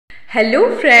Hello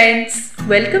friends,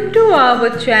 welcome to our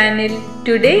channel.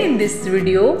 Today in this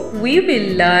video we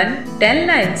will learn 10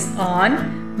 lines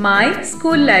on my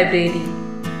school library.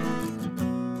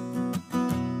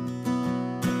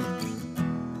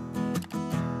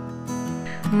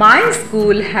 My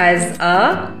school has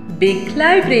a big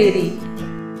library.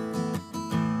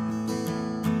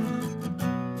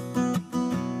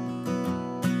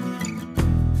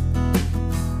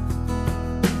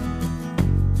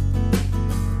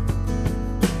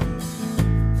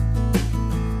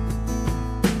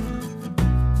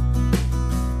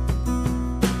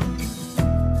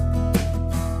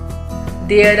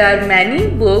 There are many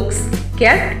books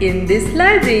kept in this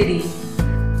library.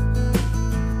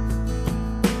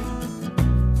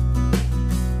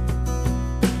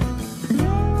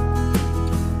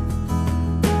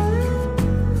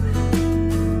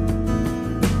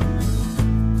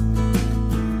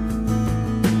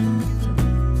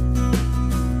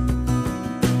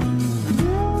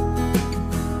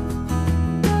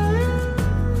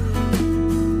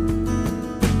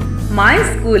 My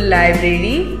school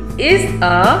library is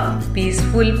a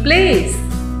peaceful place.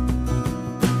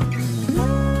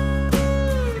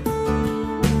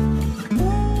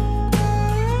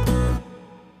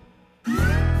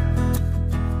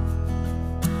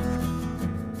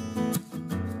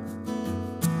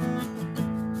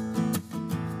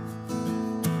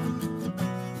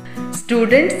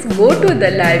 Students go to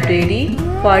the library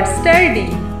for study.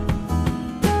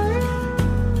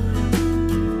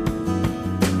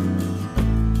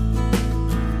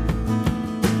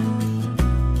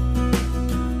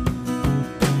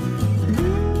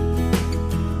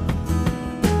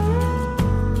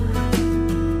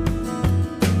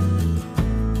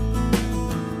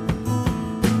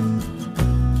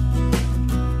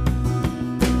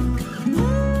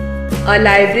 A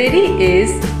library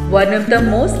is one of the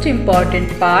most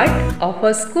important part of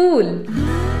a school.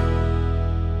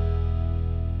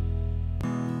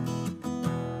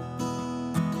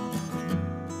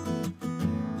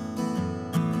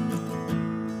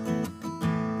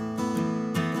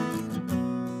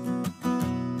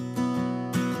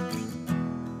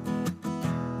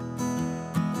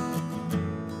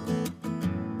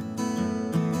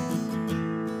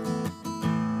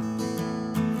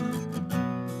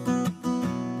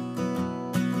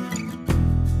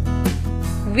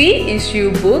 We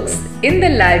issue books in the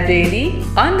library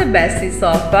on the basis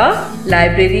of a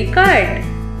library card.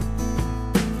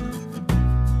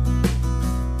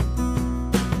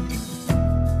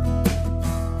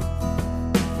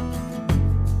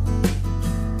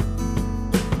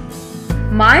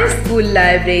 My school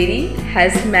library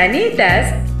has many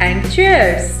desks and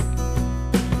chairs.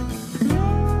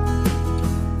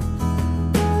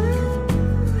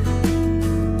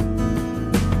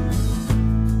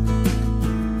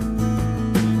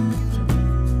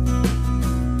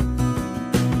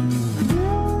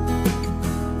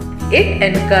 It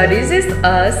encourages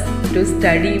us to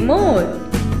study more.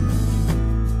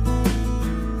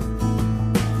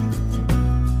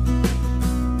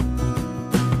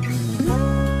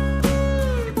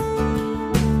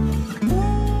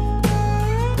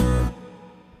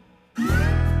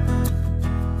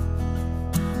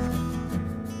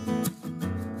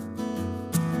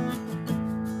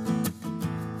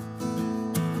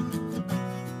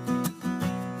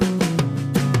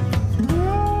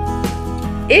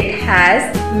 It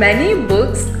has many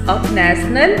books of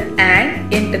national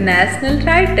and international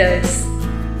writers.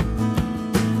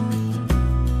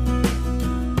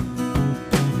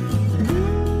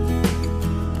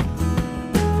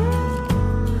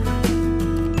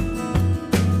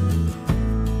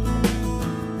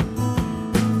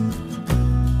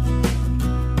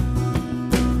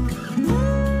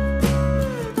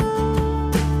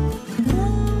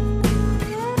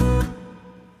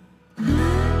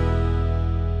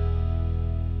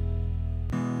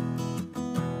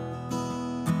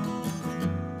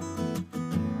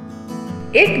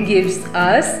 It gives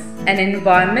us an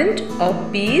environment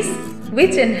of peace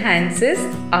which enhances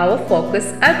our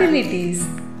focus abilities.